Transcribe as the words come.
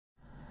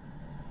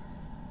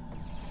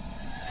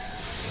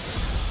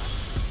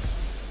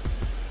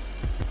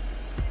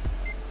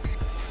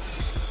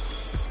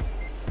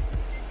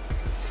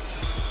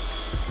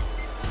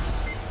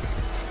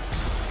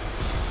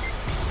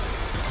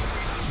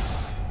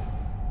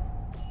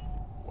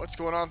What's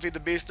going on, Feed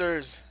the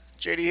Beasters?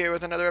 JD here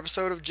with another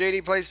episode of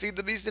JD Plays Feed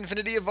the Beast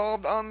Infinity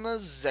Evolved on the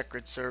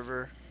Zekrit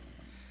server.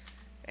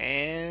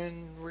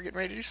 And we're getting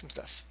ready to do some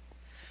stuff.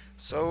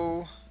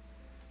 So,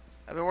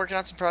 I've been working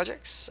on some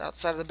projects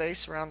outside of the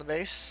base, around the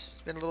base.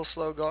 It's been a little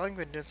slow going.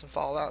 Been doing some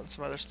Fallout and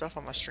some other stuff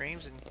on my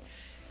streams and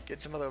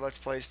get some other Let's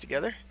Plays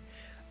together.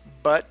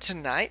 But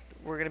tonight,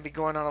 we're going to be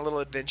going on a little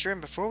adventure.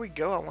 And before we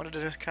go, I wanted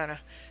to kind of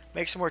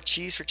make some more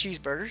cheese for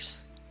cheeseburgers.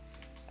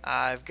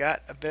 I've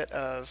got a bit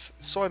of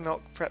soy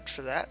milk prepped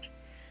for that,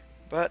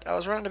 but I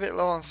was running a bit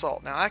low on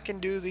salt. Now I can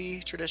do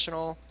the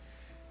traditional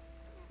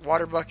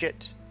water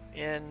bucket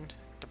in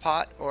the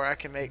pot, or I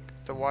can make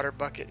the water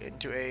bucket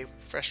into a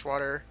fresh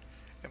water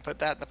and put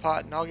that in the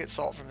pot, and I'll get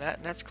salt from that,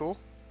 and that's cool.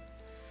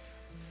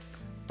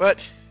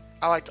 But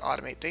I like to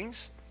automate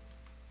things,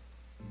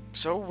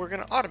 so we're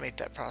going to automate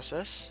that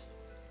process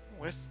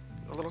with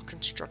a little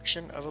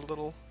construction of a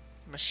little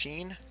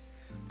machine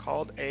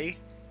called a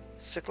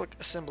cyclic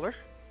assembler.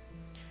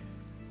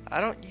 I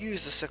don't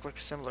use the cyclic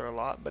assembler a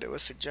lot, but it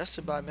was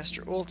suggested by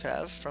Mr.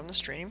 Ultav from the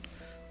stream,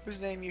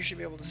 whose name you should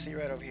be able to see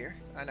right over here.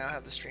 I now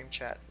have the stream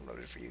chat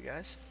loaded for you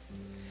guys.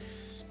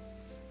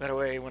 That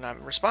way, when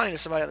I'm responding to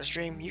somebody on the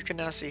stream, you can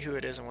now see who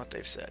it is and what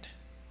they've said.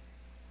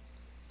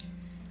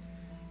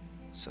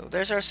 So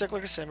there's our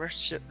cyclic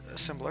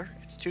assembler.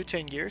 It's 2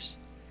 10 gears,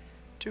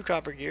 2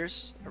 copper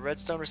gears, a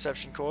redstone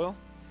reception coil,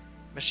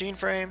 machine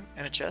frame,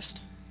 and a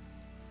chest.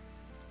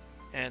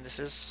 And this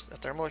is a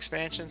thermal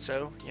expansion,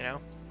 so, you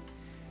know,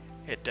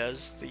 it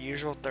does the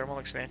usual thermal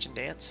expansion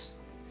dance.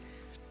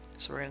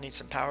 So we're going to need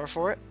some power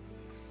for it.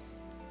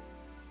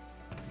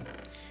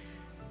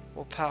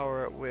 We'll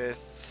power it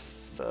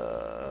with,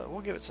 we'll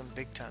give it some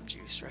big time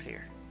juice right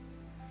here.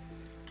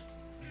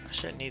 I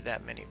shouldn't need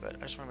that many, but I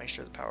just want to make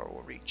sure the power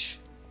will reach.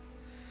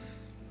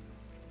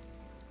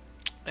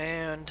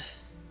 And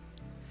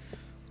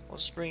we'll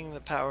just bring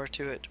the power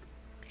to it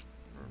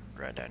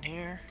right down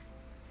here.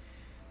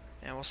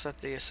 And we'll set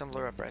the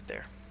assembler up right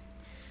there.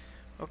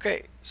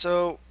 Okay,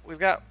 so we've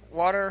got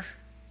water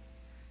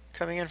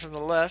coming in from the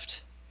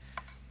left.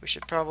 We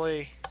should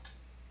probably...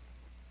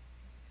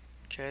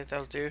 Okay,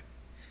 that'll do.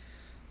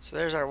 So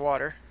there's our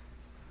water.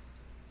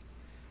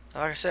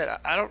 Now, like I said,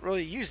 I don't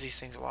really use these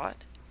things a lot.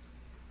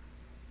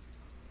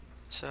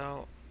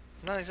 So,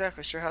 I'm not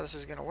exactly sure how this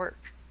is going to work.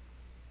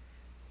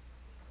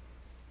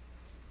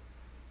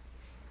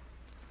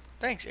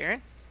 Thanks,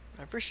 Aaron.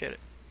 I appreciate it.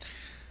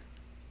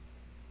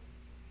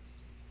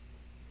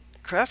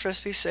 Craft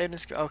recipe saved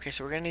in okay,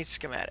 so we're going to need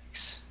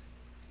schematics.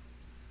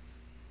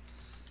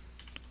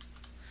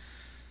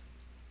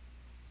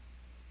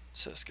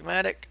 So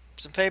schematic,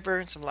 some paper,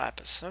 and some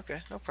lapis.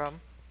 Okay, no problem.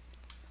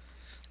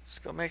 Let's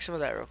go make some of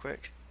that real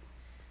quick.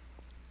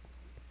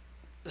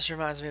 This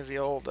reminds me of the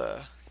old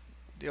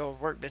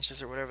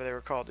workbenches or whatever they were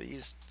called that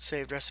used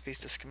saved recipes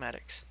to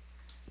schematics.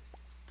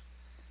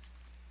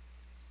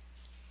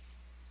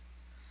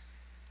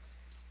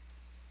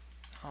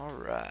 All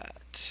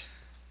right.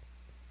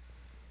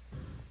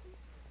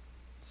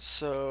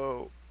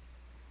 So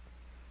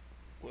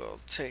we'll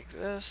take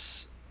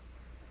this.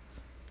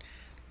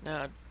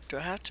 Now, do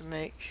I have to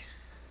make...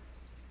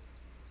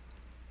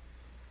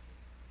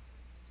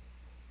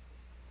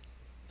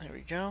 There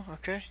we go.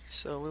 Okay,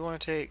 so we want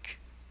to take...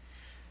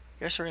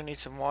 I guess we're going to need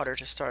some water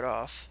to start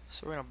off.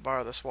 So we're going to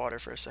borrow this water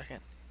for a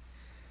second.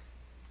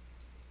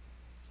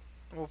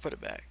 We'll put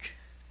it back.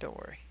 Don't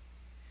worry.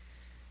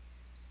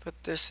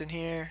 Put this in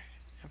here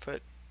and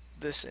put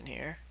this in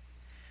here.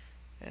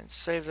 And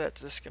save that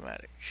to the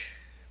schematic.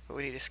 But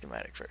we need a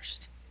schematic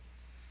first.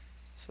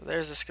 So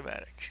there's the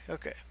schematic.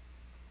 Okay.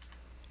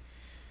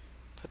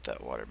 Put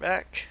that water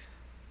back.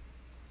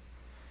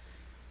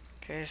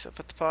 Okay, so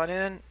put the pot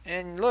in.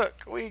 And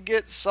look, we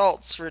get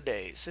salts for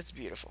days. It's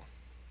beautiful.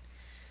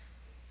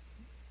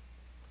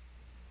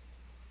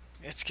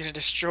 It's going to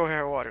destroy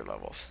our water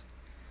levels.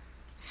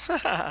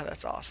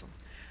 That's awesome.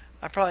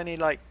 I probably need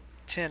like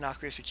 10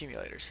 aqueous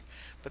accumulators.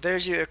 But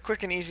there's you a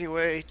quick and easy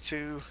way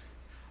to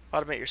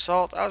automate your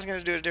salt. I was going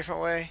to do it a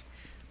different way,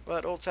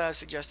 but Ultav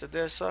suggested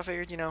this, so I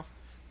figured, you know,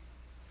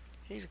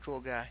 he's a cool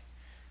guy.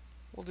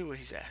 We'll do what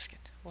he's asking.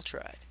 We'll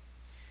try it.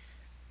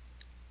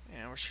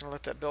 And we're just going to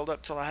let that build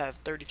up till I have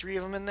 33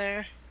 of them in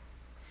there.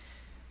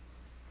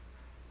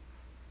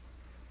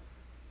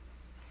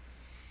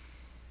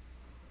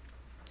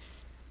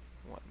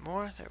 One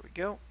more. There we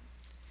go.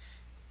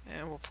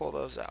 And we'll pull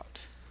those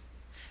out.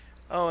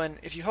 Oh, and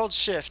if you hold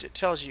shift, it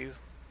tells you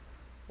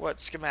what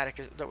schematic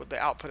is, what the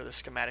output of the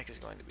schematic is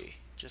going to be,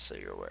 just so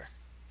you're aware.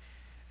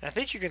 And I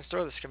think you can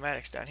store the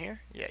schematics down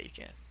here. Yeah, you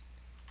can.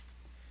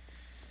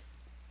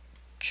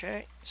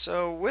 Okay,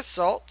 so with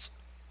salt,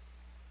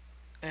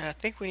 and I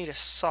think we need a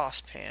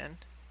saucepan.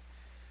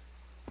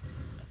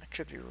 I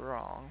could be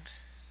wrong.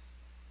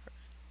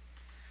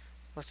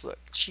 Let's look.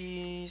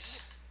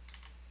 Cheese.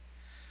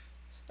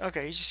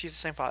 Okay, you just use the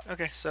same pot.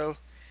 Okay, so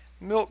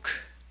milk,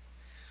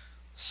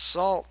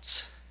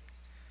 salt,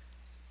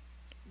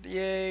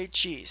 yay,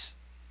 cheese.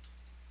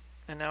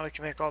 And now we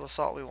can make all the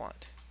salt we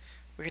want.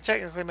 We can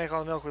technically make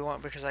all the milk we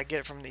want because I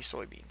get it from these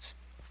soybeans.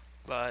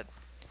 But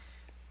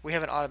we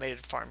haven't automated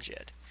farms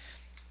yet.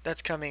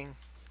 That's coming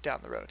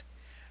down the road.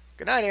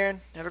 Good night,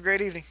 Aaron. Have a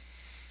great evening.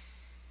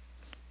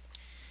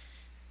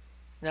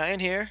 Now in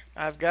here,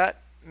 I've got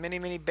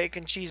many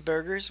bacon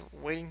cheeseburgers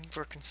waiting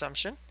for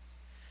consumption,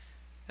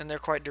 and they're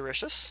quite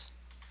delicious.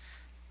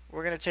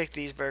 We're going to take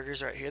these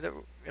burgers right here,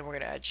 and we're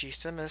going to add cheese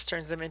to them, and this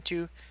turns them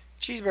into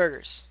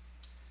cheeseburgers.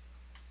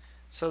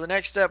 So the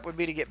next step would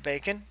be to get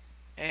bacon,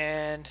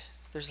 and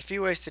there's a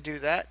few ways to do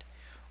that.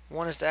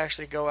 One is to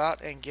actually go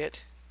out and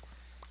get,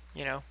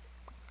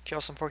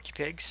 kill some porky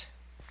pigs.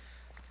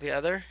 The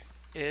other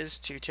is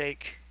to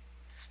take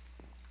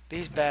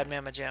these bad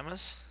mamma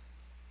jammas,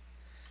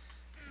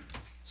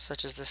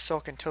 such as this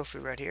silken tofu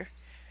right here,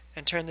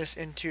 and turn this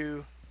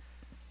into,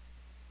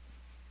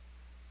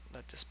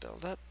 let this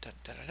build up, dun,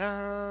 dun, dun,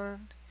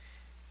 dun,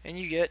 and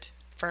you get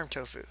firm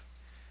tofu.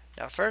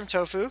 Now firm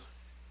tofu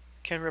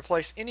can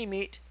replace any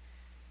meat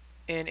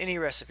in any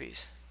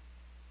recipes.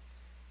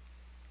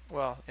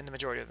 Well, in the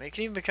majority of them. It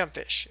can even become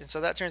fish, and so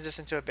that turns this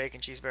into a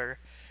bacon cheeseburger,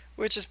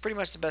 which is pretty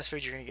much the best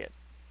food you're going to get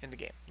in the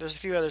game. There's a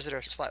few others that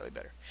are slightly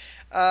better.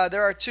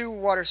 There are 2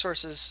 water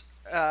sources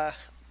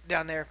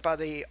down there by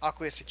the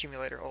aqueous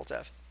accumulator,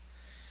 Oltev.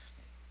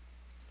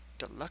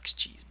 Deluxe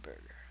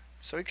cheeseburger.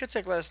 So we could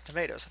take lettuce and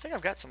tomatoes. I think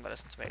I've got some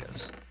lettuce and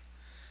tomatoes.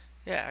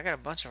 Yeah, I got a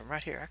bunch of them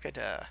right here. I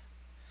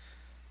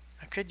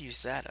could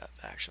use that up,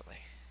 actually.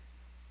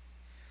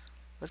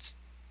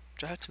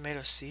 Do I have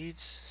tomato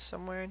seeds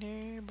somewhere in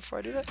here before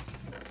I do that?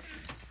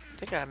 I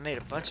think I made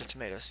a bunch of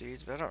tomato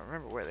seeds, but I don't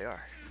remember where they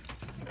are.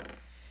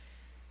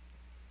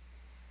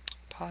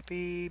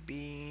 Poppy,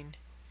 bean.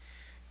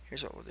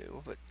 Here's what we'll do.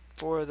 We'll put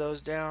 4 of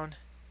those down,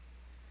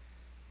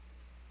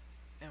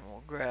 and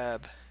we'll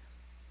grab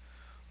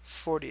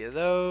 40 of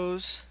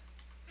those,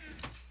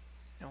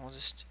 and we'll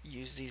just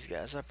use these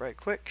guys up right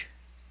quick.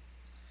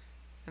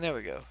 And there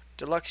we go.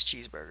 Deluxe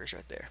cheeseburgers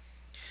right there.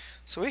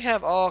 So we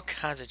have all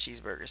kinds of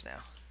cheeseburgers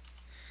now.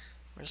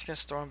 We're just going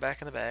to store them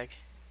back in the bag.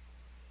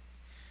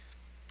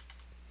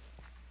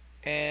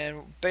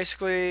 And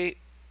basically,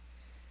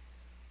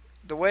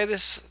 the way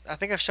this, I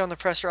think I've shown the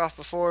pressure off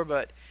before,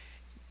 but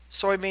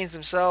soybeans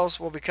themselves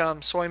will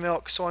become soy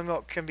milk. Soy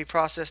milk can be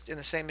processed in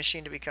the same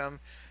machine to become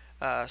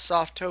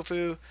soft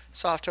tofu.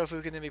 Soft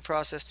tofu can then be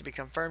processed to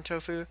become firm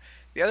tofu.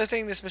 The other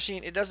thing, this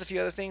machine, it does a few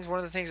other things. One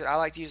of the things that I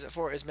like to use it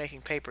for is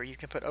making paper. You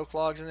can put oak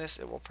logs in this.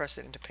 It will press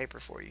it into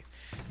paper for you.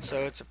 So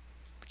it's a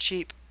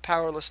cheap,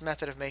 powerless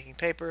method of making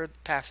paper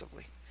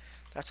passively.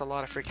 That's a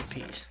lot of freaking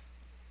peas.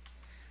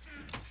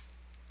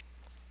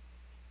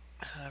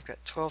 I've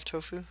got 12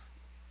 tofu.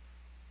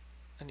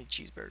 I need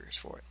cheeseburgers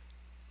for it.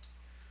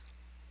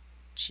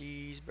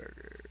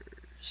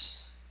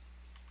 Cheeseburgers.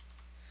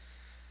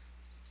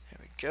 There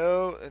we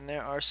go. And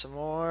there are some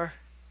more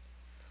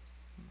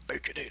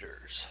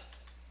baconators.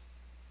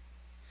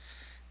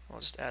 We'll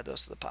just add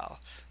those to the pile.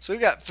 So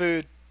we've got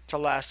food to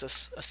last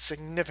us a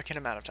significant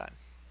amount of time.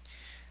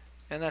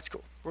 And that's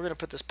cool. We're going to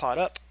put this pot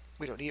up.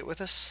 We don't need it with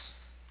us.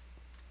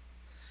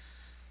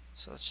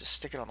 So let's just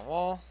stick it on the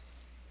wall.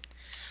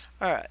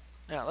 Alright.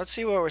 Now let's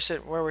see where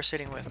we're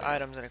sitting with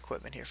items and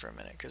equipment here for a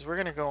minute, because we're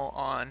going to go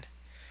on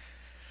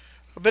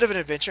a bit of an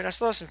adventure, and I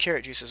still have some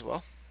carrot juice as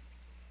well.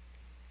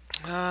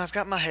 I've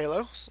got my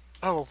halo.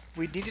 Oh,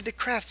 we needed to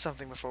craft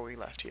something before we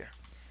left here.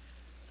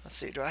 Let's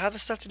see, do I have the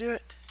stuff to do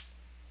it?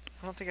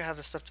 I don't think I have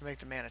the stuff to make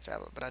the mana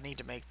tablet, but I need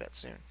to make that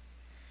soon.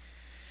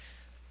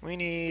 We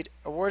need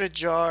a warded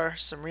jar,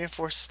 some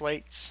reinforced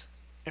slates,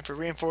 and for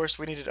reinforced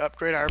we needed to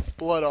upgrade our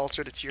blood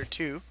altar to tier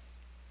 2.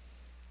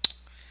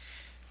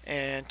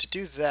 And to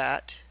do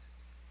that,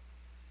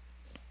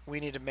 we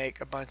need to make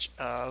a bunch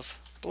of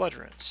blood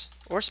runes,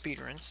 or speed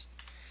runes.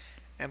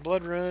 And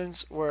blood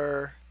runes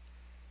were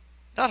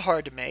not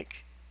hard to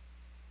make.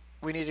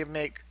 We need to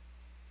make...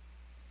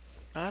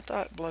 I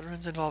thought blood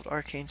runes involved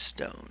arcane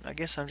stone. I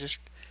guess I'm just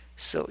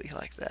silly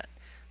like that.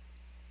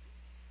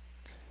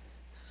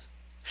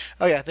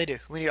 Oh yeah, they do.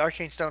 We need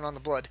arcane stone on the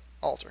blood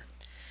altar.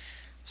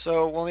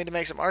 So we'll need to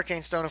make some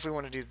arcane stone if we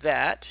want to do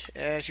that.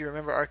 And if you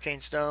remember, arcane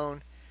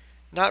stone,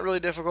 not really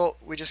difficult.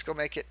 We just go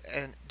make it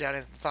and down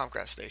in the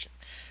Thaumcraft station.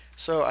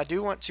 So I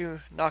do want to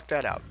knock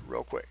that out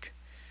real quick.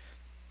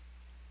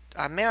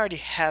 I may already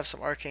have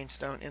some arcane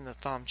stone in the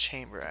Thaum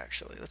chamber,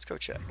 actually. Let's go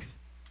check.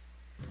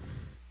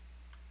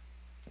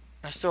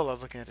 I still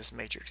love looking at this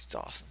matrix. It's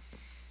awesome.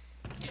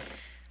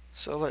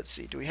 So let's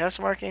see. Do we have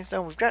some arcane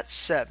stone? We've got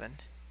 7.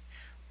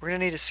 We're going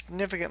to need a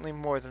significantly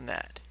more than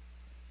that.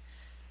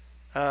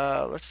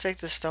 Let's take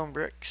the stone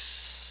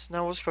bricks.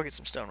 No, we'll just go get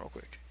some stone real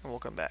quick, and we'll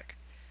come back.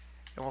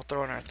 And we'll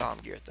throw in our Thaum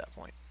gear at that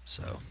point.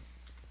 So,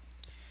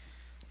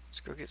 let's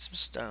go get some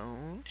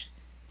stone.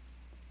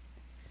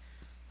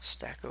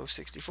 Stack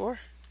 064.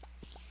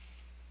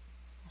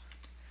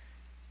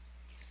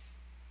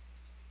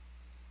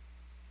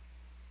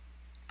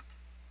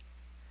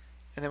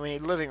 And then we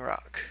need living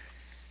rock.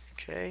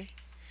 Okay.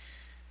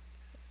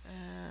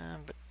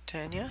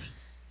 Britannia.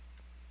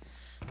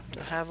 Do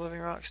I have living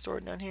rock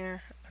stored down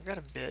here? I've got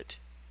a bit.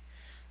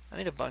 I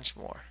need a bunch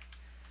more.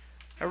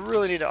 I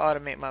really need to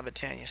automate my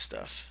Britannia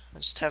stuff. I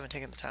just haven't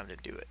taken the time to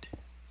do it.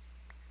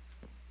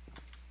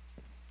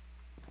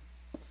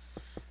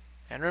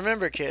 And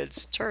remember,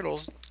 kids,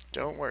 turtles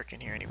don't work in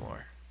here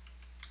anymore.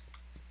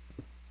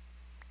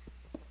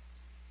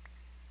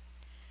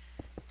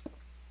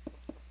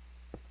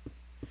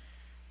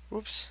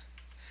 Whoops.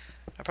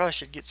 I probably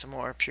should get some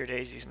more pure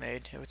daisies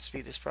made. It would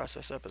speed this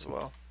process up as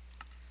well.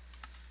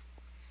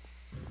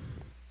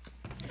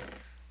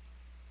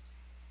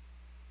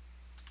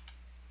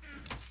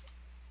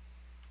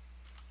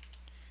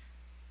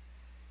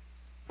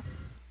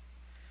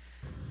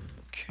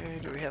 Okay,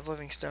 do we have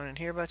living stone in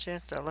here by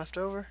chance that I left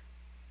over?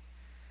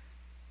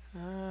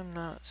 I'm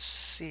not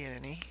seeing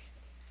any.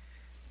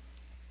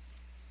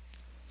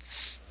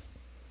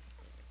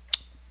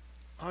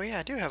 Oh yeah,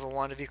 I do have a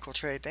wand of equal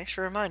trade. Thanks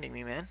for reminding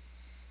me, man.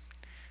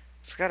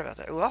 Forgot about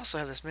that. We also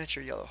have this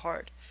miniature yellow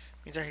heart.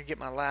 Means I could get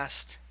my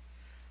last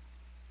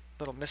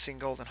little missing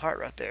golden heart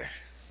right there.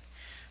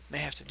 May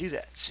have to do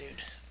that soon.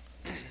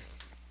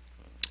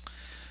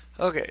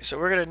 Okay, so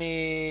we're gonna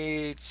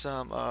need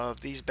some of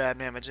these bad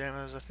mamma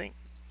jammas, I think.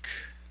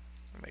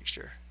 Let me make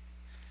sure.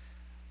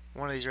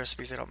 One of these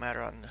recipes, they don't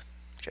matter on the...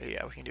 Okay,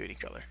 yeah, we can do any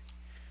color.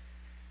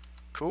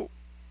 Cool.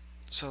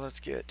 So let's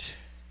get...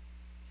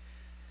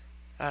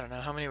 I don't know,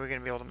 how many are we going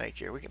to be able to make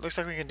here? Looks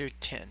like we can do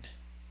 10.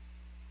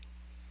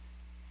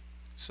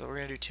 So we're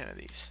going to do 10 of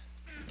these.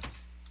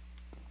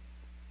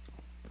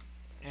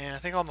 And I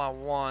think all my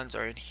wands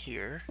are in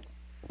here.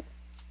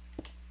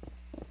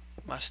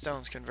 My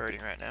stone's converting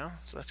right now,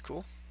 so that's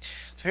cool.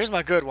 So here's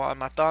my good wand,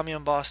 my Thaumium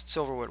embossed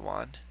silverwood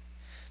wand.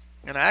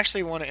 And I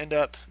actually want to end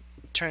up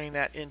turning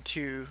that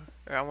into...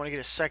 Or I want to get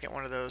a second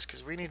one of those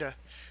because we've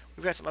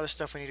got some other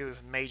stuff we need to do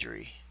with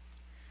majory.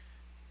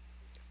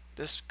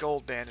 This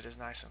gold bandit is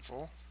nice and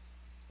full.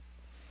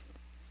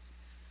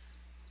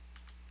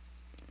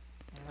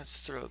 Let's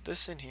throw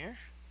this in here.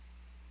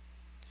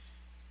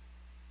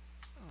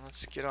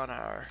 Let's get on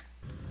our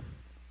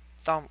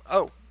thumb.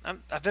 Oh,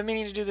 I've been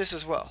meaning to do this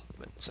as well.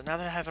 So now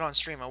that I have it on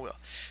stream, I will.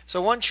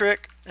 So one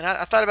trick, and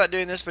I thought about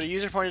doing this, but a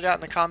user pointed it out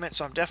in the comments,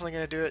 so I'm definitely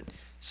going to do it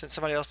since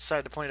somebody else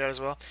decided to point it out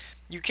as well.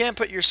 You can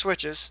put your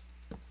switches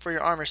for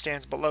your armor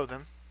stands below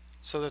them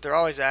so that they're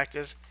always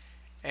active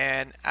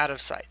and out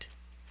of sight.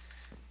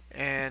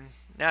 And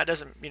now it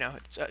doesn't, you know,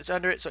 it's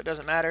under it, so it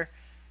doesn't matter.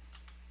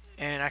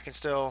 And I can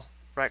still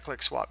right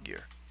click swap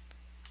gear.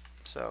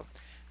 So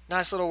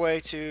nice little way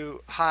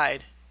to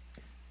hide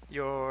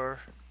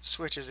your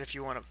switches if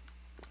you want to,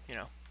 you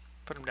know,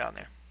 put them down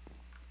there.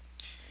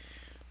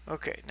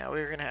 Okay, now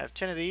we're going to have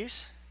 10 of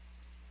these,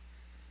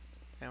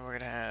 and we're going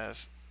to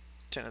have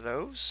 10 of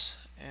those,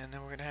 and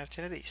then we're going to have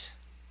 10 of these.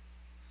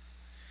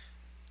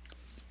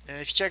 And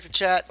if you check the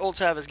chat, Old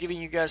Tav is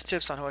giving you guys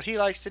tips on what he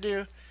likes to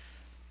do.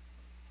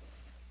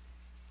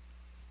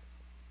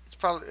 It's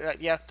probably,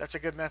 yeah, that's a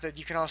good method.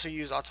 You can also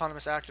use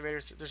autonomous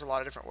activators. There's a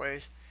lot of different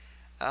ways.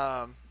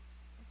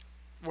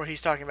 What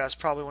he's talking about is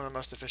probably one of the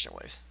most efficient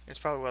ways. It's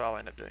probably what I'll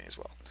end up doing as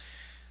well.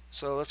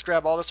 So let's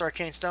grab all this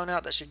arcane stone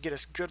out. That should get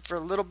us good for a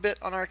little bit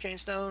on arcane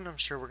stone. I'm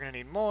sure we're going to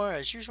need more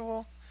as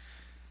usual.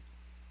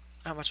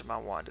 How much of my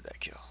wand did that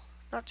kill?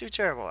 Not too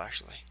terrible,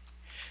 actually.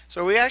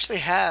 So we actually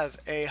have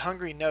a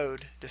hungry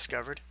node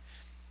discovered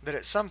that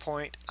at some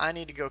point I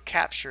need to go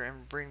capture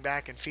and bring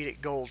back and feed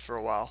it gold for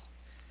a while.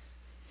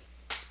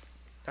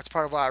 That's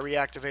part of why I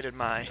reactivated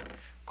my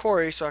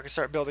quarry, so I could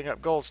start building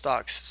up gold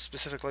stocks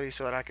specifically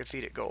so that I could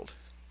feed it gold.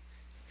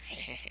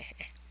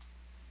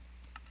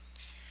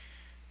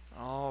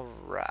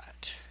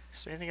 Alright.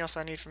 Is there anything else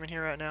I need from in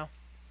here right now?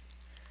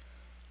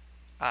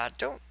 I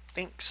don't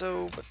think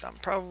so, but I'm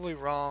probably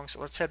wrong. So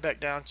let's head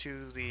back down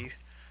to the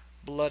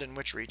blood and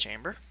witchery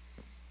chamber.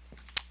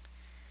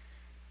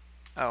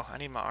 Oh, I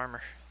need my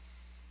armor.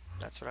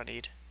 That's what I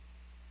need.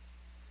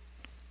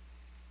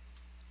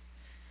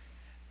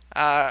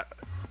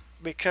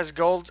 Because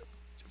gold,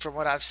 from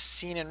what I've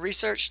seen in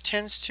research,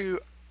 tends to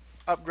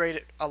upgrade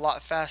it a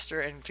lot faster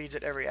and feeds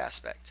it every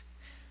aspect.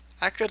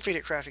 I could feed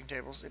it crafting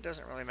tables. It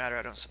doesn't really matter,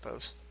 I don't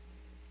suppose.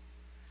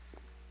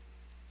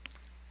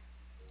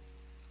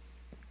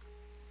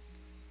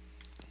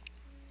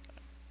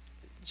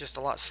 Just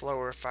a lot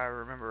slower if I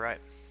remember right.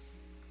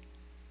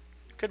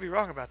 Could be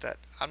wrong about that.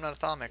 I'm not a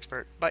thom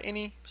expert by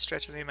any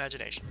stretch of the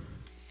imagination.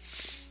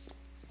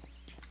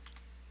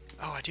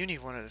 Oh, I do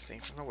need one other thing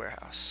from the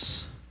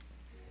warehouse.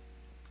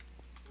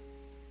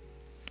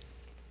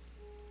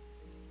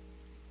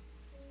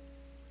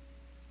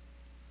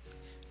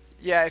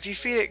 Yeah, if you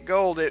feed it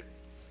gold,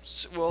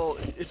 it's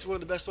one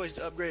of the best ways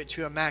to upgrade it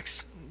to a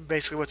max,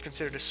 basically what's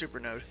considered a super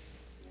node.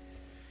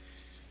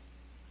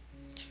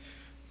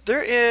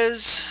 There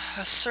is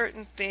a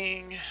certain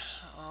thing.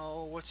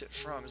 Oh, what's it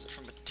from? Is it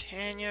from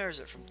Britannia or is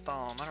it from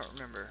Thom? I don't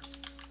remember.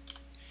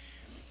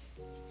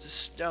 It's a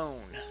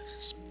stone.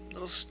 It's a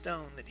little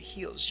stone that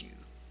heals you.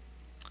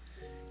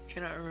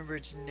 Cannot remember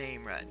its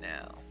name right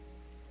now.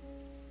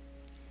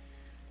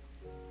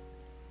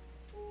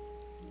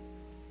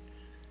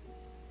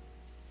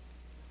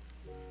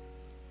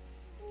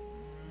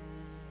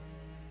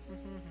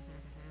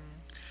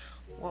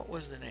 What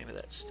was the name of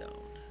that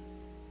stone?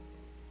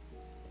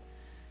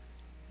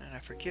 And I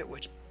forget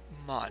which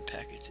mod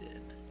pack it's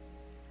in.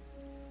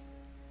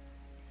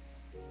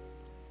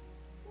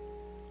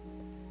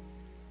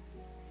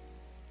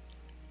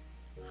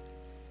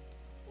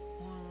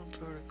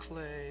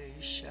 play,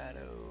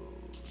 shadow,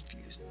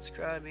 infuse,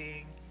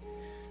 inscribing.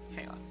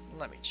 Hang on,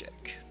 let me check.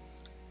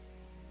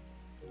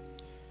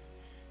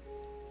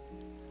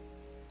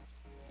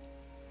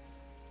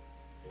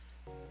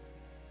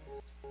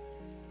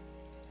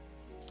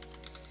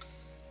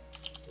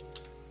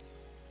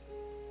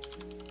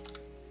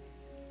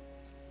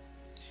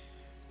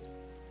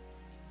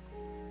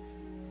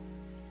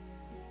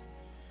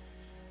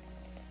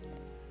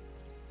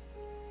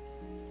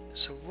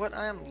 So what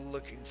I'm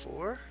looking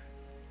for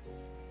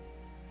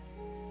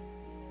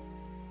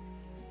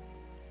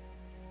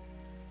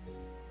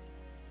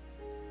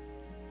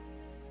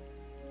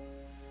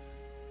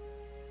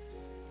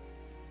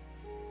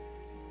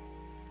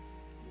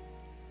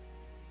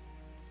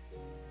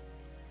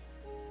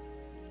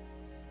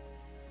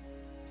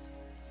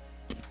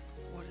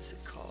what is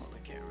it called? I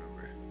can't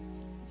remember.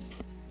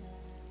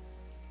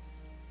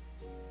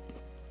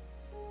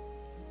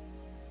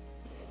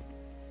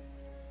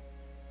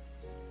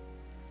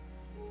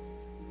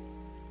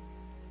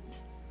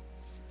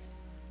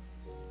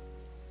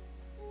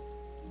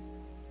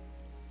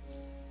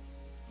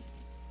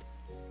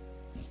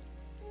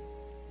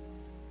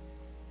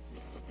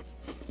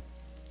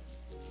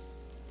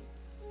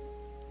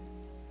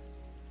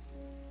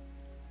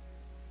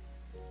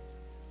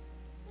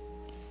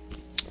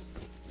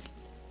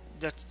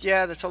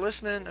 Yeah, the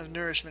talisman of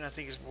nourishment I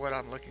think is what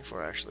I'm looking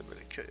for actually, but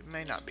it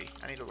may not be.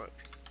 I need to look.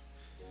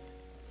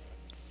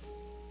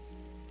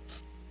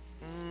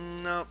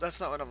 No,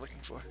 that's not what I'm looking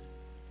for.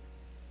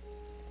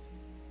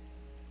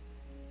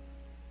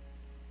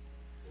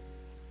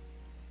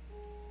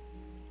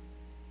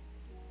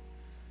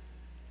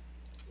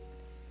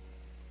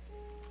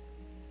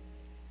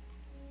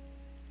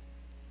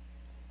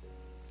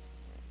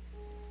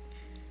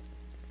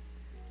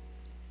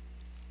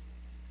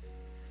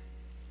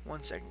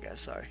 One second, guys,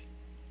 sorry.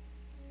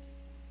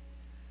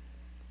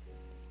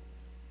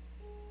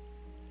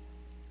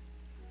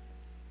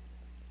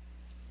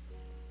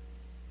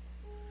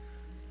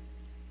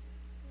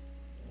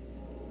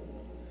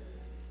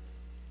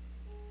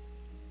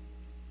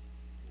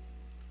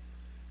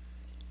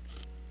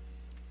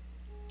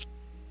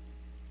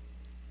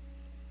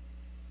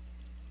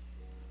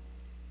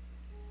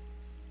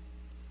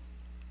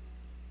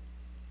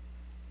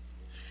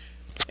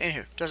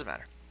 Anywho, doesn't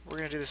matter. We're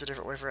going to do this a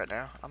different way for right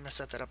now. I'm going to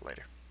set that up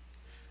later.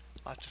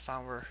 I'll have to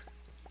find where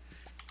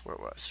it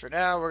was. For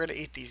now, we're going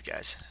to eat these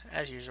guys,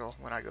 as usual,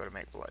 when I go to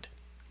make blood.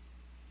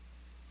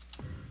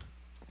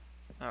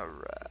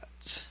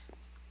 Alright.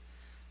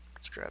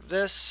 Let's grab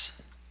this.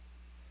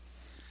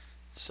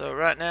 So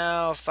right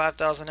now,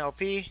 5,000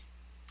 LP.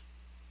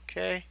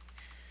 Okay.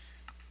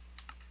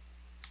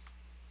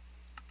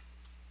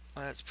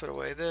 Let's put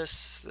away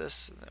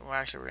this. Well,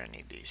 actually, we're going to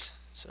need these.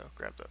 So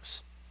grab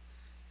those.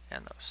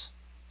 And those.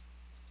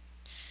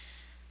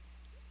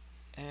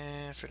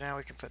 And for now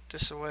we can put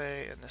this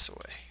away and this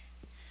away.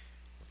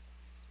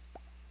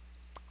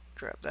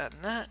 Grab that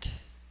and that.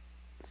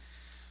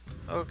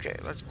 Okay,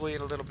 let's bleed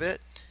a little bit.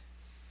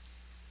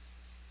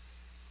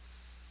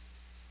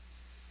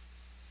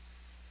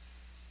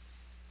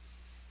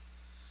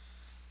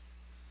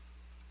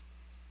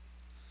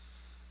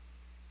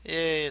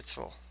 Yay, it's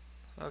full.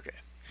 Okay.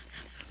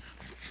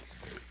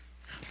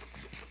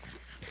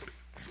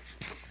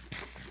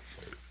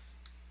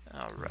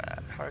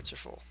 Alright, hearts are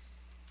full.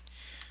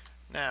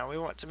 Now we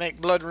want to make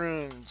blood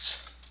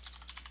runes,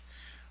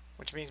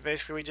 which means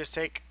basically we just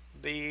take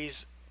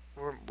these,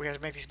 we have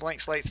to make these blank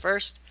slates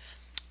first.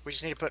 We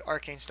just need to put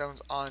arcane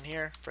stones on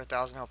here for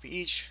 1,000 LP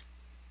each.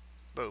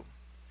 Boom.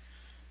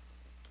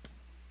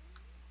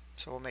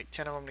 So we'll make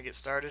 10 of them to get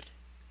started.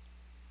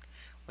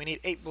 We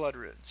need 8 blood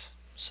runes,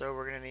 so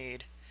we're going to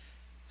need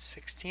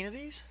 16 of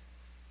these.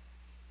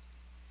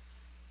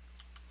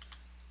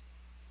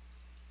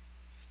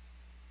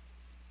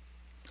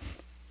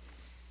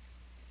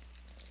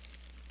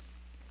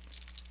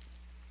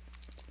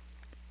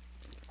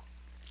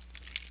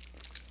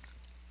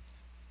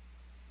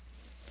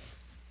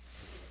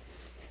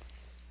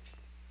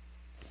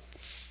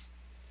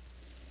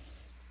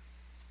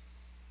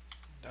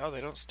 Oh, they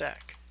don't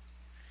stack.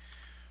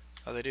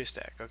 Oh, they do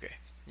stack. Okay.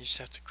 You just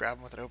have to grab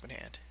them with an open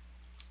hand.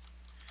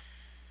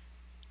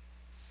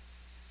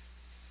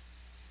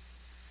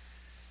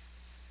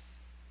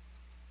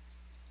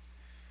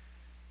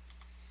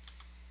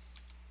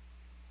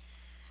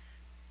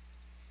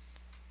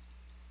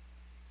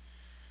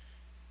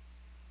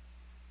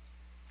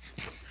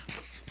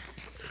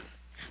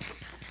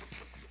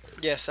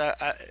 Yes,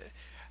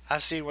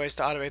 I've seen ways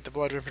to automate the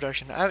blood rune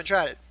production. I haven't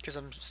tried it because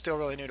I'm still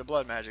really new to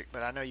blood magic,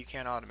 but I know you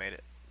can automate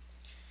it.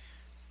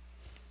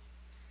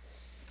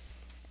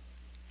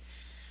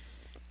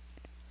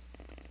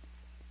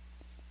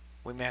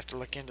 We may have to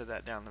look into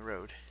that down the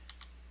road.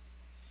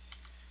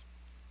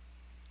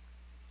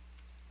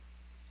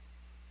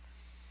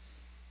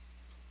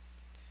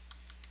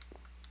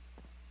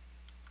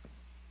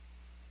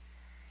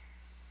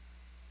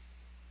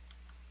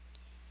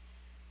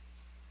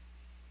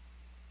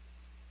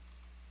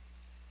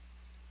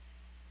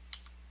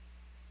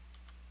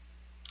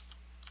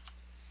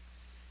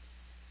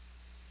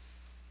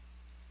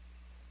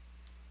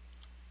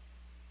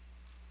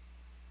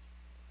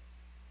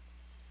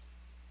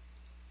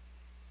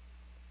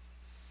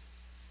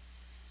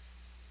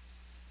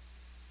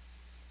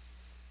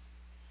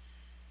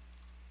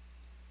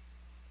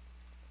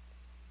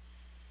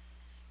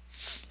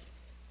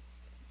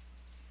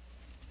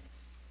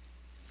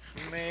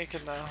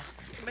 Making the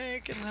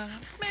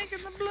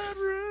blood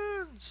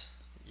runes.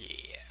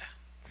 Yeah.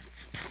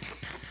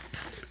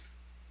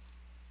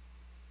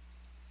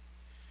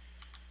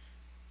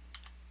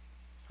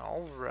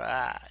 All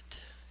right.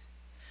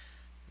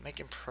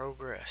 Making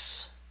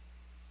progress.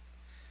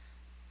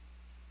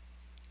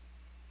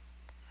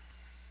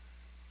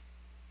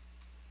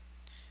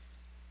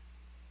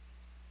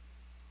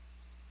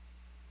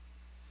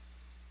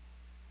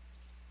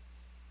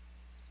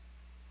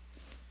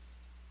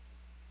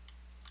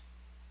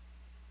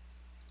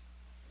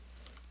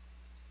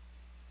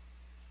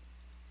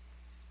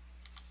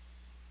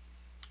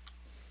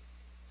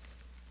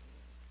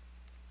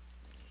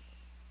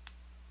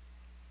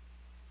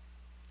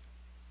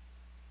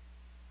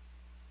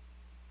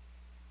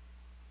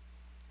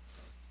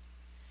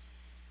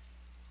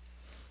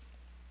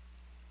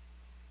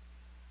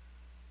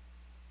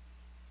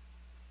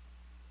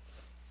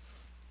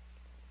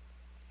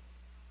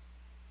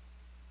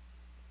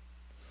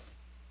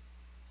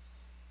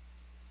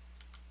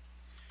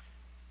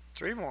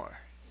 Three more.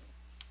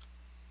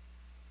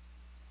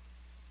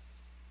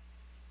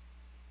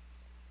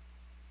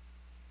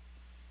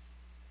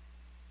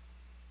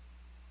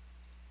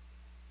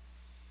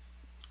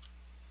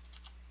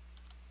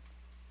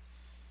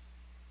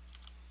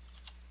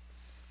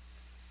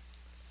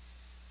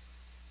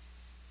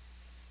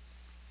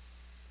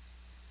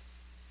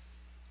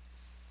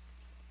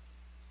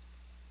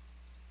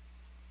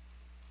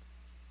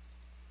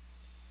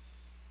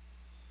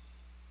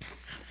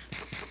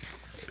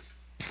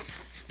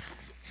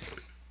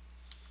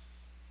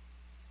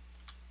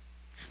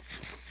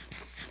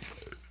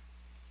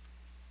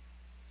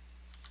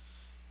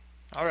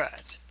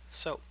 Alright,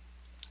 so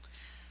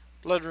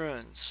blood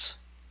runes.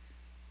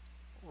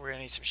 We're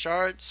gonna need some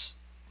shards,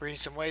 we're gonna need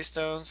some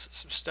waystones,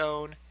 some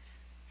stone,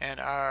 and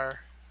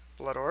our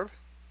blood orb.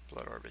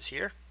 Blood orb is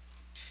here.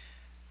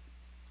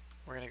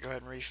 We're gonna go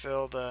ahead and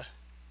refill the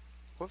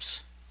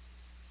whoops.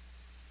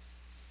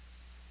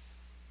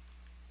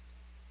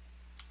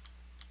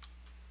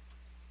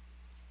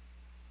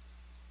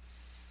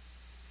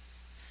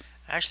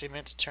 I actually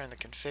meant to turn the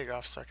config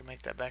off so I can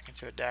make that back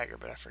into a dagger,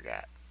 but I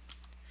forgot.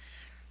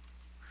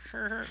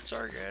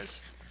 Sorry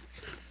guys.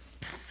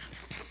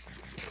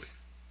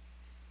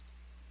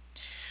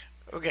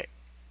 Okay,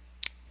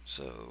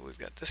 so we've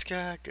got this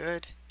guy,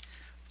 good.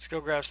 Let's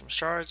go grab some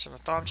shards from the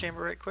thom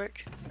chamber right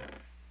quick.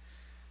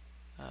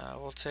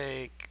 We'll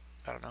take,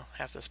 I don't know,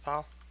 half this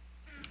pile.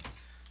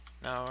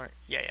 No,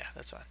 yeah,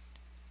 that's fine.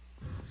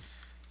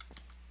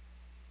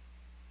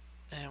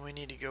 And we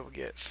need to go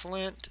get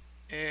flint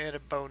and a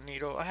bone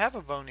needle. I have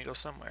a bone needle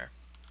somewhere.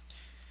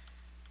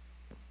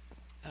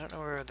 I don't know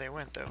where they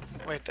went though.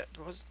 Wait,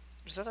 was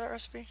that our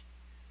recipe?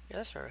 Yeah,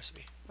 that's our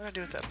recipe. What did I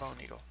do with that bone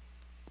needle?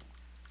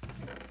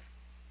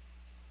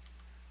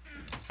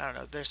 I don't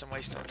know. There's some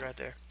waystones right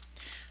there.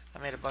 I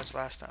made a bunch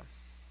last time.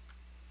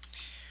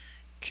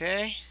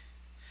 Okay.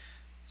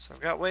 So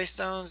I've got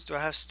waystones. Do I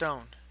have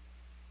stone?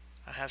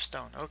 I have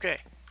stone. Okay.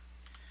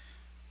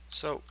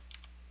 So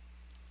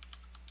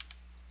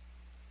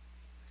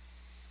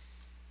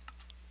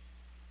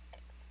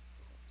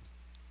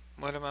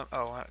what am I?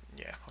 Oh,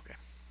 yeah. Okay.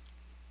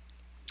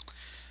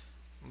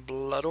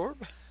 Blood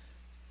orb.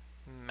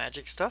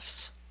 Magic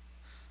stuffs.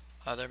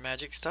 Other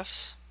magic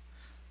stuffs.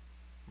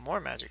 More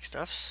magic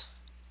stuffs.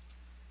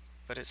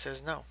 But it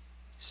says no.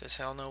 It says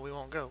hell no, we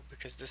won't go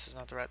because this is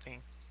not the right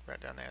thing. Right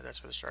down there.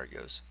 That's where the shard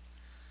goes.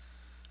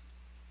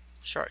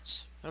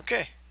 Shards.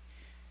 Okay.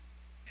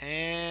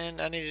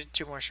 And I needed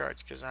 2 more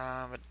shards because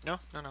no.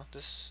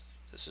 This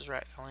is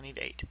right. I only need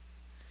 8.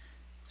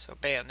 So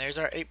bam, there's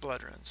our 8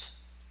 blood runes.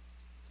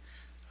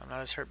 I'm not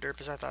as herp derp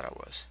as I thought I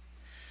was.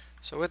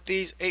 So with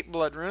these 8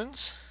 blood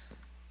runes,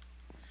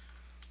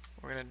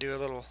 we're gonna do a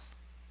little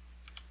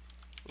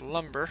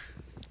lumber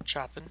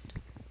chopping.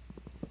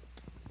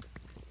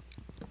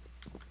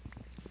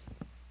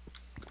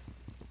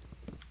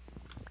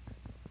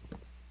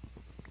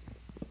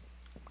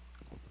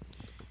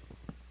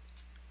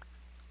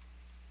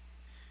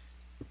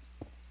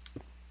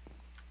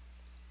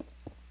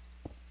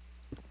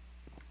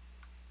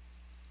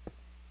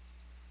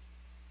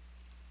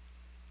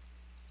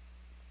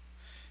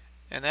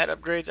 And that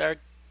upgrades our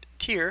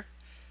tier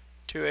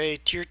to a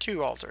tier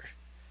 2 altar.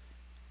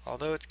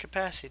 Although its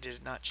capacity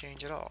did not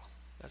change at all.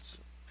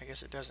 I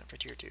guess it doesn't for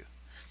tier 2.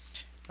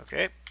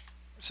 Okay,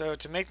 so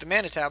to make the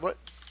mana tablet,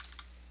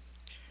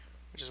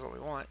 which is what we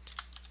want,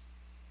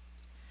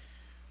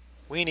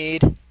 we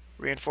need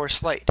reinforced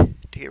slate.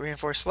 To get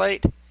reinforced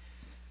slate,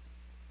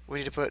 we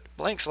need to put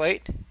blank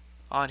slate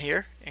on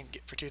here, and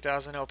for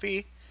 2000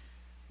 LP,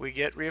 we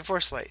get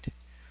reinforced slate.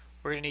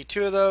 We're going to need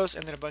 2 of those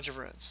and then a bunch of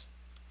runes.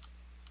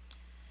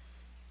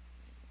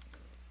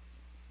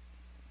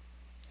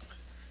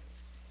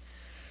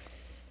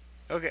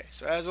 Okay,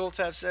 so as Old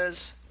Tab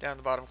says, down in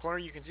the bottom corner,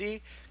 you can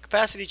see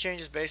capacity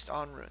changes based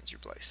on runes you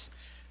place.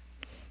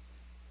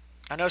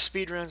 I know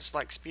speed runes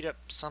like speed up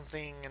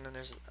something, and then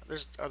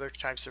there's other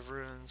types of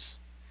runes.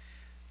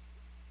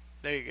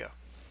 There you go.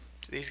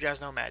 So these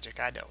guys know magic,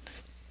 I don't.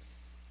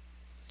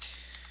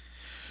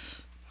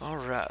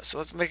 Alright, so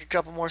let's make a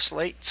couple more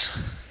slates.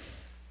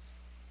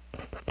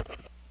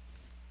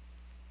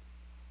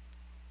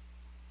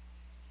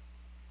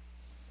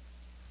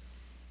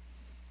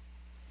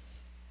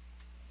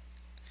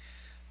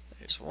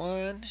 There's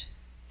one.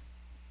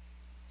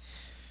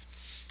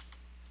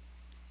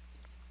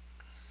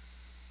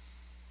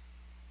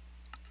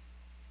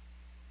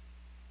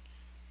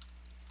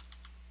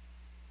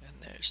 And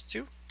there's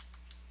two.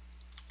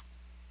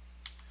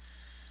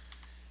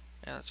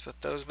 Now let's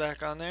put those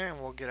back on there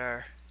and we'll get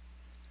our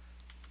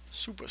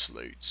super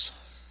slates.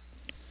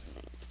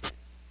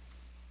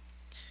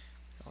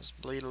 Let's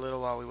bleed a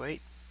little while we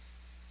wait.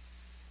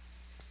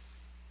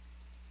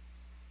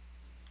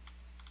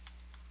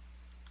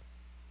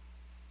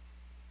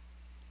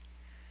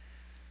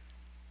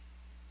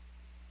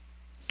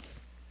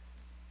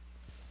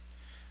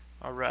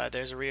 Alright,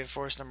 there's a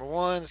reinforced number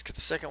one. Let's get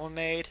the second one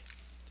made.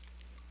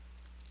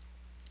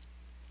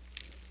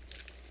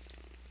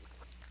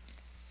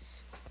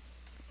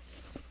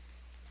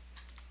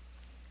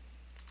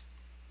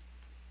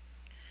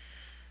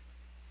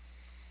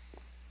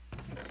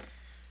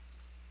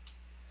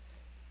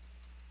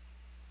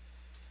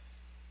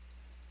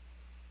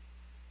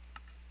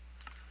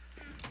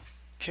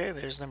 Okay,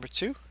 there's number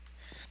two.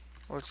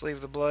 Let's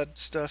leave the blood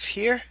stuff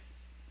here.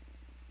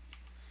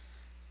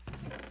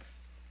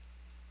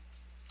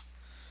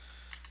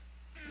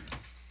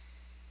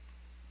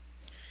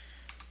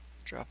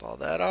 Drop all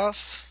that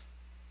off.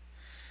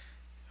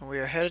 And we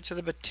are headed to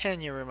the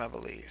Botania room, I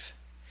believe.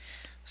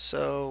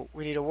 So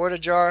we need a water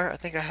jar. I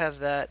think I have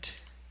that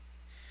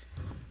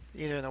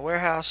either in the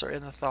warehouse or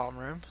in the thawm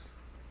room.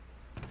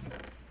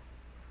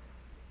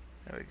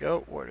 There we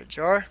go, water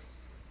jar.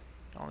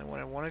 Only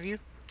wanted one of you.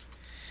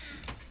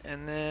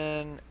 And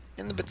then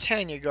in the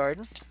Botania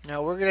garden,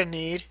 now we're going to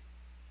need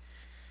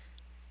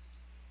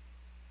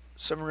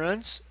some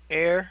runes: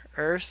 air,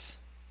 earth,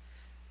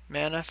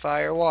 mana,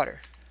 fire,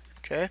 water.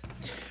 Okay,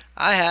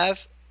 I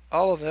have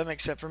all of them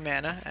except for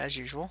mana, as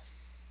usual.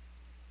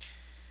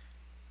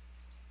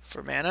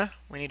 For mana,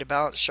 we need a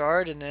balanced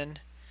shard and then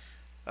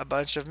a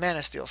bunch of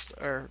mana steel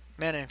or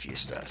mana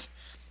infused stuff.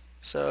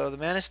 So the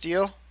mana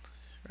steel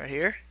right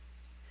here,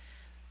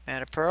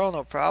 mana pearl,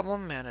 no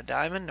problem. Mana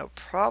diamond, no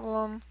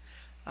problem.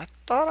 I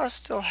thought I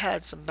still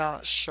had some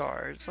balanced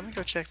shards. Let me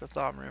go check the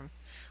thawm room.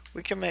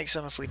 We can make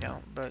some if we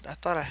don't, but I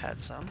thought I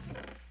had some.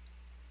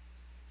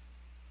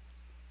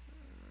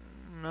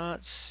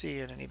 Not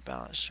seeing any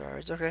balanced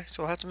shards. Okay,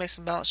 so we'll have to make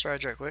some balanced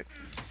shards right quick.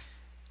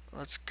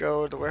 Let's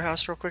go to the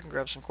warehouse real quick and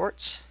grab some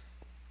quartz.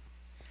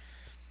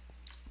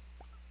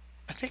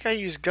 I think I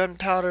used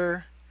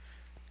gunpowder,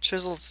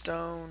 chiseled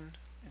stone,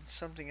 and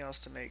something else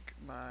to make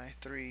my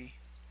 3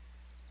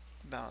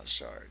 balanced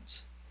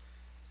shards.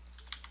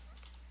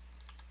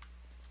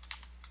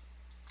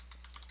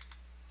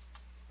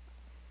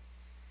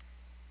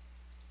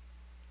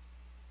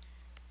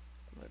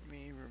 Let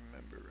me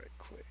remember right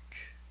quick.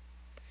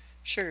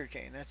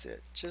 Sugarcane, that's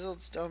it.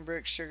 Chiseled stone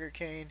brick,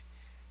 sugarcane,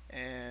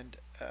 and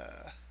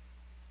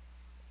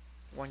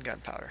 1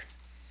 gunpowder.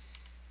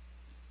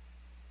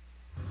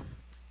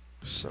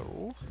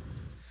 So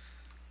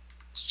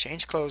let's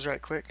change clothes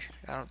right quick.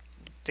 I don't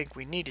think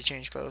we need to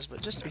change clothes,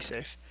 but just to be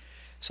safe.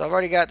 So I've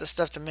already got the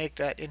stuff to make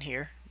that in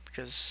here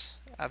because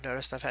I've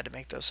noticed I've had to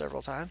make those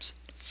several times.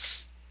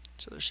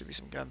 So there should be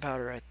some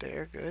gunpowder right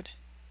there. Good.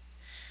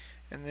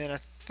 And then I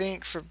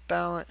think for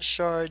balance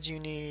shards you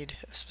need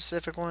a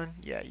specific one.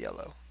 Yeah,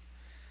 yellow.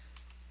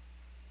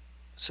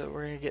 So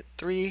we're going to get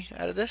 3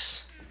 out of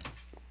this.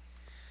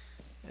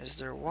 Is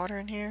there water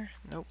in here?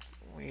 Nope.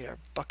 We need our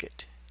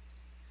bucket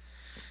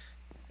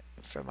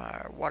from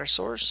our water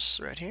source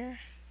right here.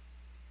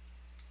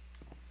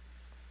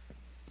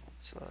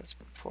 So let's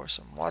pour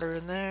some water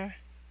in there.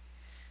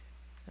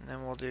 And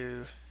then we'll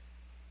do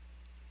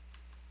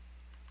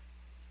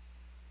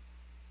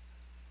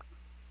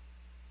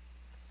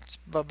it's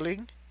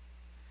bubbling.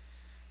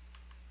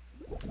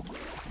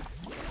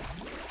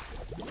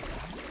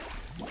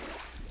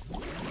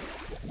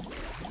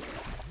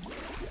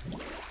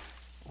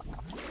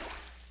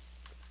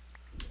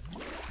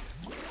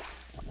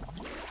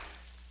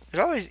 It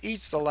always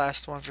eats the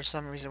last one for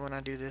some reason when I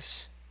do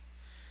this.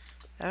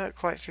 I haven't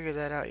quite figured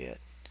that out yet.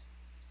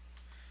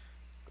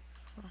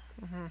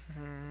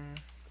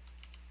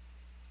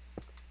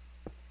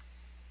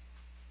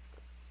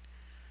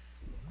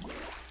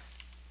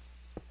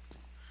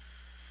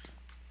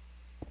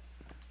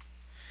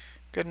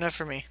 Good enough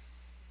for me.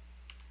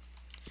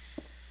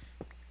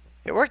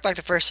 It worked like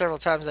the first several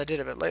times I did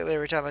it, but lately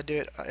every time I do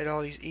it, it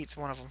always eats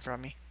one of them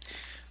from me.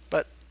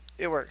 But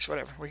it works,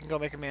 whatever. We can go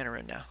make a mana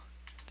rune now.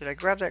 Did I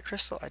grab that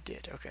crystal? I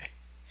did, okay.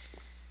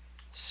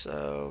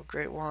 So,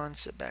 great one,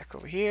 sit back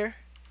over here.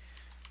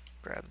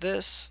 Grab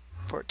this,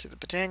 pour it to the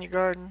Botania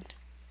garden.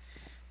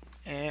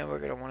 And we're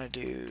going to want to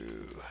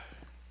do...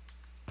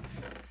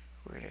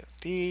 We're going to do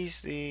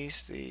these.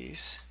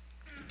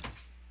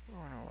 We're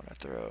going to want to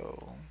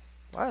throw...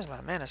 Why is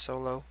my mana so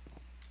low?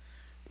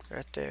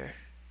 Right there.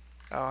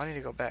 Oh, I need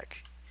to go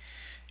back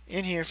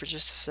in here for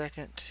just a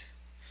second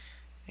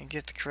and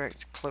get the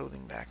correct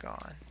clothing back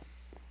on.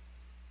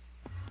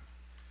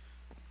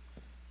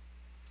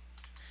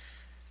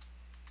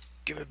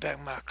 Give me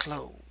back my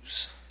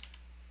clothes.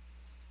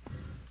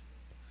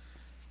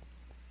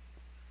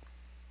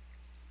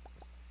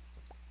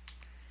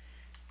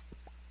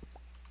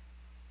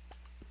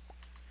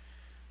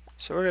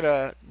 So we're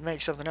gonna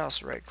make something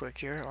else right quick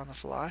here on the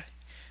fly.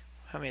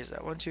 How many is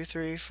that? 1, 2,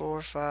 3,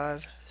 4,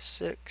 5,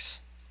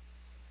 6.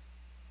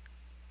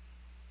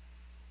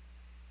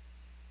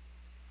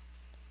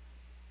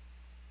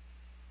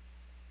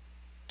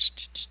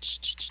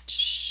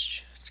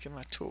 Let's get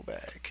my tool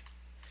bag.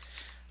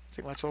 I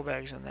think my tool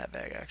bag's in that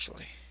bag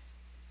actually.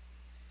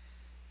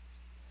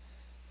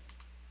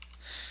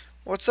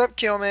 What's up,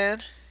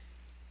 Killman?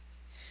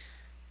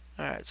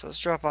 Alright, so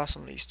let's drop off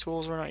some of these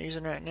tools we're not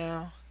using right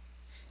now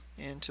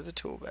into the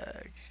tool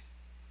bag.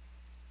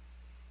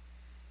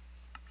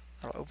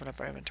 That'll open up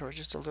our inventory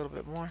just a little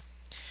bit more.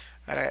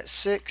 Alright, I got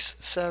 6,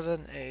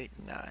 7, 8,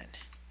 9.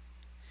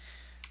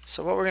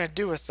 So what we're going to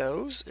do with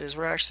those is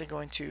we're actually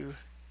going to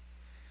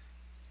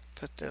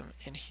put them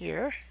in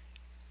here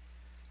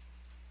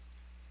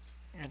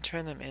and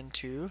turn them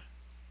into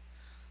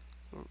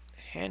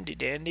handy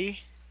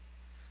dandy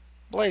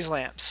blaze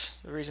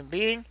lamps. The reason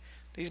being,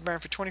 these burn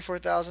for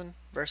 24,000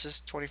 versus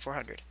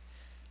 2,400.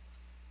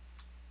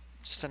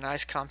 Just a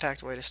nice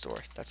compact way to store.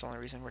 That's the only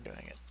reason we're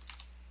doing it.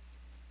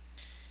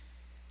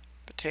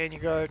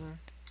 Botania garden.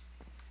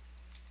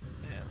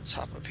 And let's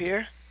hop up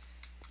here.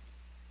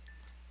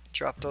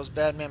 Drop those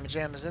bad mamma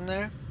jammas in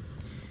there.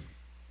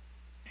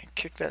 And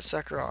kick that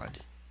sucker on.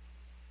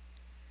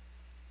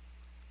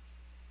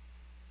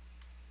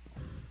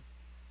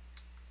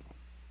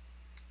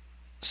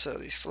 So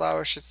these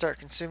flowers should start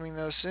consuming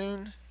those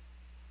soon.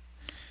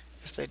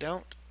 If they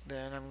don't,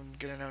 then I'm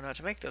gonna know not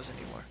to make those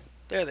anymore.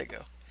 There they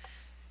go.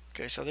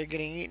 Okay, so they're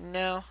getting eaten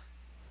now.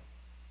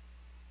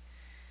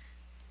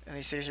 And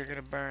these things are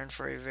gonna burn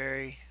for a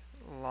very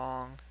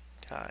long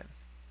time.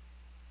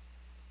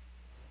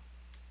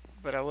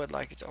 But I would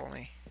like it to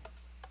only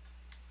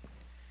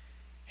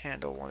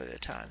handle one at a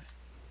time.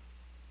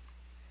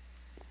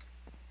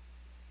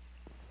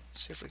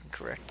 Let's see if we can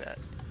correct that.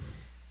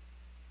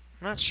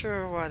 I'm not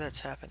sure why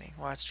that's happening,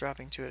 why it's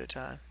dropping 2 at a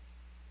time.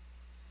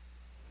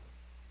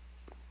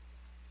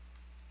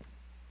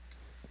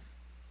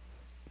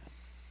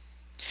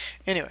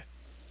 Anyway,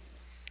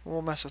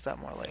 we'll mess with that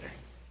more later.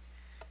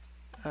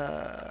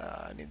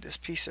 I need this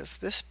piece of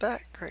this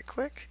back right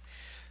quick.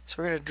 So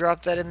we're going to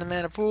drop that in the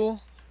mana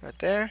pool right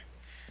there.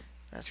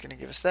 That's going to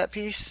give us that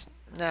piece.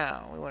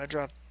 Now we want to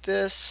drop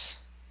this,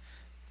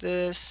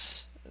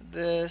 this,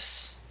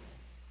 this,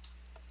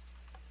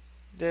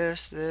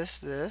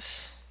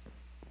 this,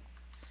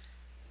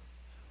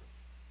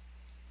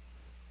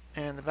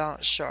 and the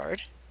balance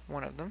shard,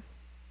 one of them,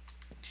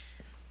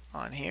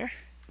 on here.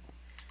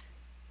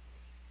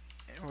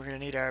 And we're going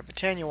to need our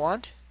Botania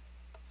wand.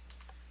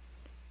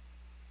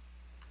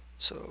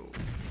 So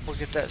we'll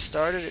get that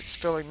started. It's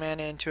filling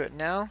mana into it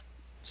now.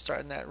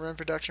 Starting that rune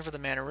production for the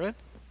mana rune.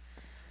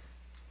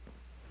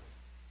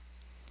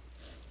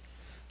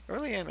 I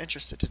really am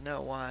interested to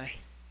know why.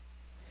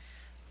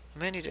 I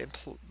may need to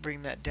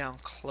bring that down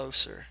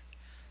closer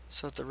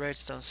so that the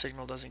redstone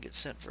signal doesn't get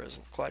sent for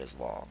quite as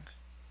long.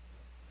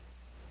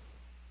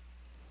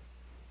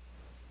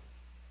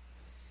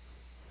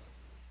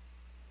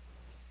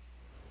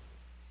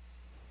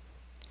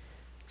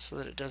 So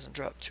that it doesn't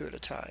drop 2 at a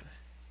time.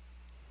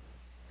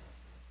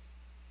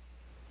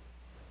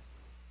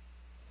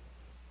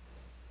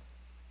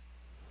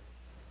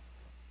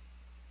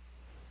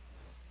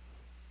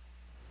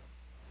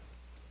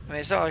 I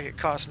mean, it's not like it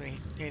cost me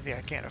anything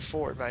I can't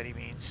afford by any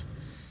means.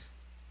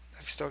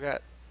 I've still got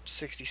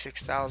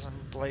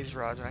 66,000 blaze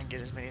rods and I can get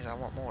as many as I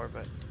want more,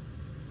 but...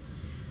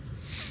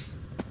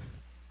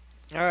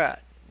 Alright,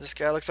 this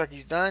guy looks like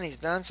he's done,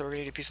 so we're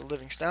going to need a piece of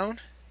living stone.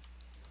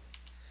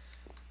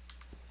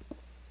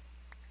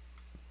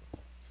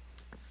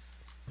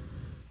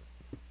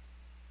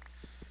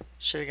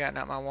 Should have gotten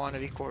out my wand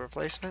of equal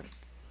replacement,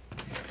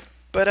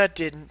 but I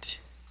didn't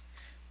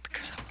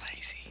because I'm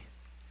lazy.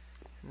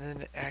 And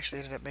then it actually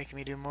ended up making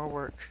me do more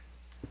work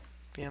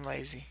being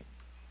lazy.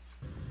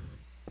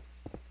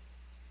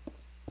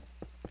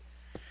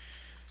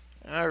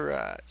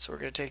 Alright, so we're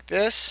going to take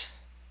this,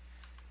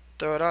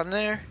 throw it on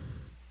there,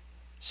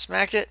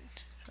 smack it.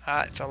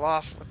 Ah, it fell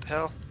off. What the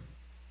hell?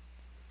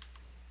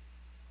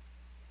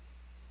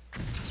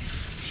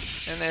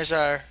 And there's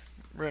our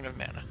rune of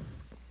mana.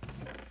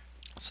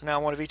 So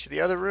now one of each of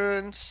the other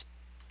runes.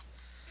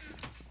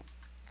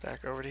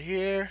 Back over to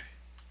here.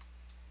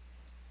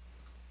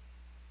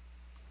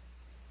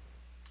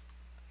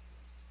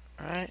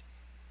 Alright.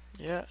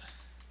 Yeah.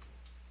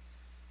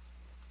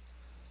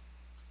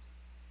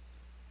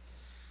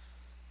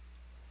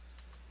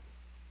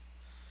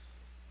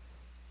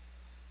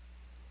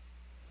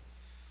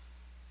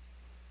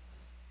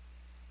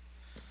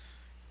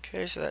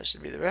 Okay, so that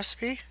should be the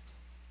recipe.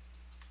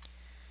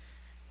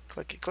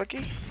 Clicky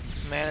clicky.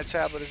 Mana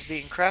tablet is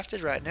being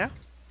crafted right now.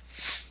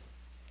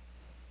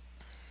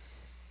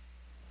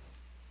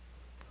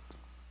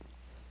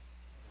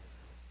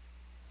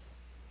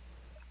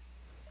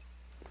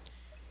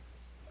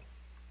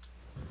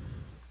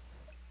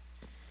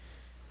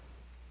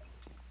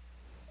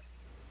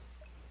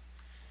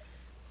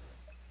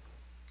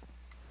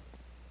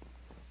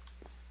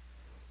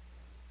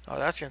 Oh,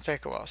 that's going to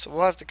take a while. So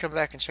we'll have to come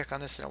back and check on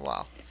this in a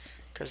while,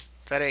 because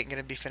that ain't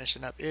going to be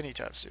finishing up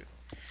anytime soon.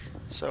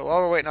 So while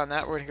we're waiting on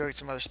that, we're going to go get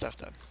some other stuff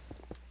done.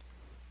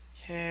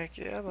 Heck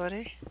yeah,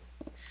 buddy.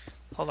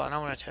 Hold on, I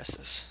want to test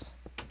this.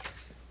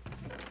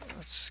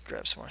 Let's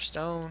grab some more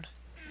stone.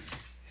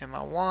 And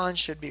my wand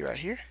should be right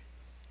here.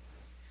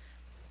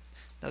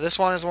 Now this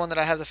one is one that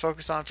I have the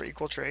focus on for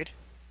equal trade.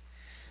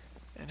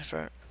 And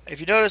if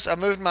you notice, I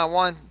moved my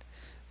wand,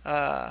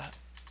 I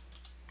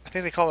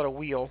think they call it a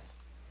wheel,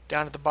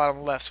 down at the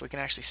bottom left so we can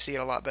actually see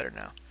it a lot better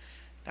now.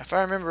 Now if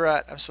I remember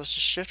right, I'm supposed to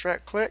shift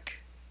right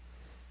click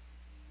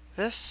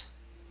this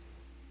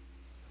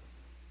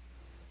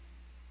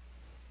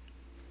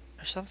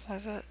or something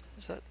like that.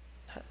 Is that,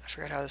 I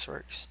forgot how this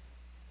works.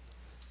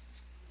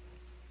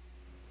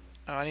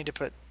 Oh, I need to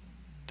put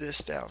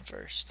this down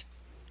first.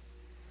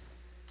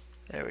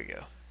 There we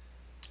go.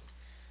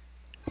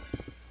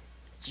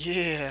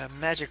 Yeah,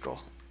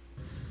 magical.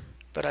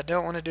 But I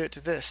don't want to do it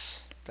to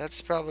this.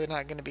 That's probably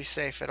not going to be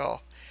safe at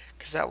all,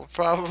 because that will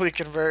probably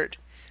convert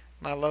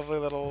my lovely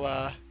little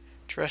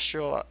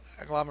terrestrial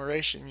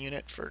agglomeration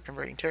unit for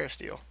converting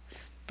terrasteel.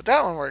 But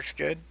that one works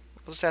good.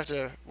 We'll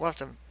have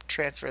to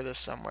transfer this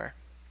somewhere.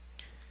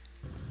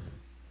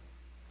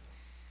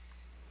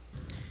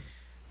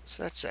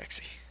 So that's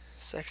sexy.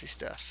 Sexy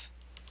stuff.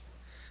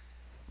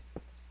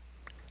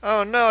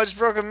 Oh no, I just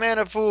broke a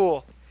mana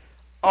pool.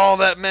 All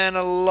that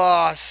mana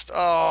lost.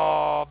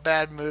 Oh,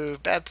 bad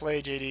move. Bad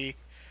play, JD.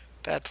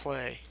 Bad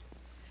play.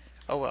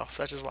 Oh well,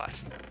 such is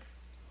life.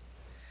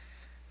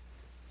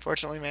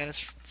 Fortunately,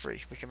 mana's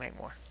free. We can make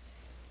more.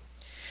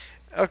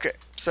 Okay,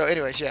 so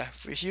anyways, yeah.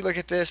 If you look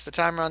at this, the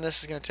timer on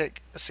this is going to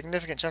take a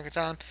significant chunk of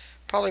time.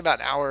 Probably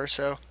about an hour or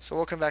so. So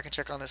we'll come back and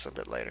check on this a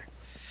bit later.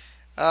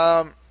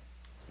 How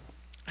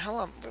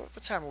long?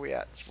 What time are we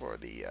at for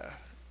the...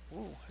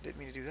 ooh, I didn't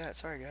mean to do that.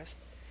 Sorry, guys.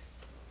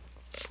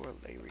 For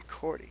the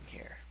recording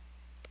here.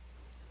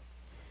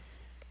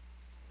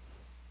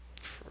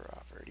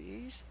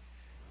 Properties.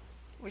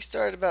 We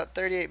started about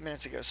 38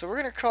 minutes ago. So we're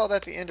going to call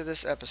that the end of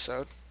this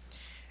episode.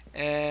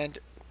 And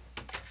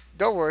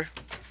don't worry.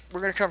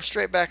 We're going to come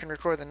straight back and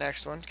record the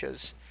next one,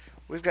 because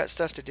we've got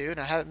stuff to do. And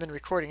I haven't been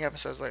recording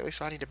episodes lately,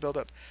 so I need to build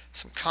up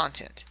some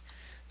content.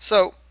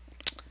 So...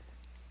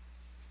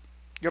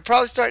 you're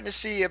probably starting to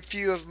see a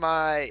few of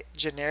my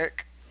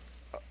generic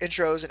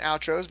intros and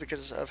outros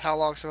because of how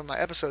long some of my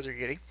episodes are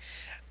getting.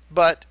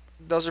 But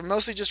those are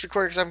mostly just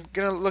recorded because I'm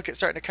going to look at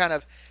starting to kind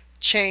of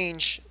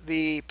change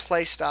the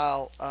play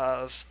style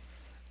of,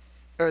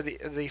 or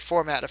the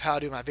format of how I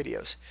do my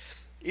videos.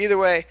 Either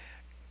way,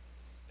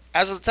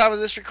 as of the time of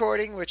this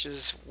recording, which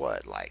is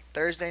what, like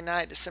Thursday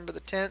night, December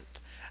the 10th,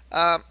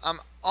 I'm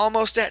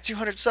almost at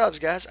 200 subs,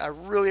 guys. I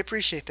really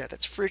appreciate that.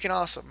 That's freaking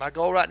awesome. My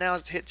goal right now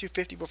is to hit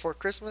 250 before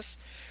Christmas.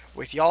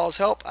 With y'all's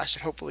help, I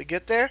should hopefully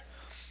get there.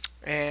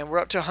 And we're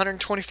up to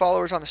 120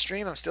 followers on the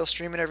stream. I'm still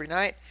streaming every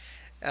night.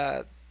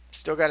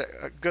 Still got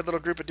a good little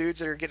group of dudes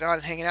that are getting on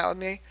and hanging out with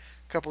me.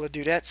 A couple of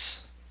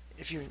dudettes,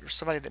 if you're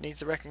somebody that needs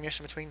the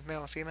recognition between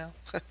male and female.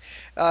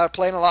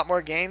 Playing a lot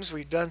more games.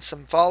 We've done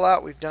some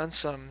Fallout. We've done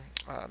some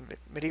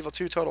Medieval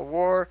 2 Total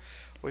War.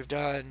 We've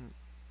done...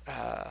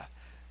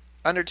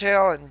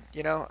 Undertale, and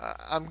you know,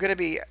 I'm going to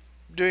be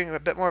doing a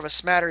bit more of a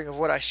smattering of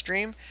what I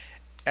stream,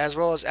 as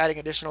well as adding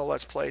additional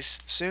Let's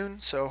Plays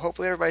soon, so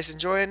hopefully everybody's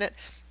enjoying it.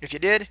 If you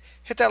did,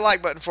 hit that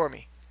like button for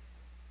me.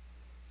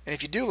 And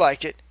if you do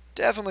like it,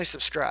 definitely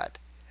subscribe.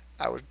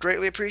 I would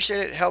greatly appreciate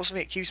it. It helps me,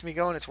 it keeps me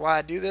going. It's why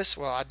I do this.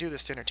 Well, I do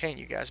this to entertain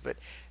you guys, but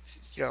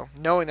you know,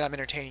 knowing that I'm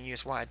entertaining you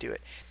is why I do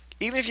it.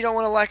 Even if you don't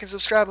want to like and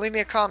subscribe, leave me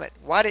a comment.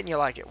 Why didn't you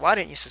like it? Why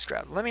didn't you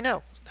subscribe? Let me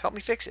know. Help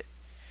me fix it.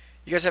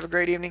 You guys have a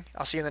great evening.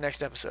 I'll see you in the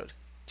next episode.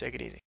 Take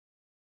it easy.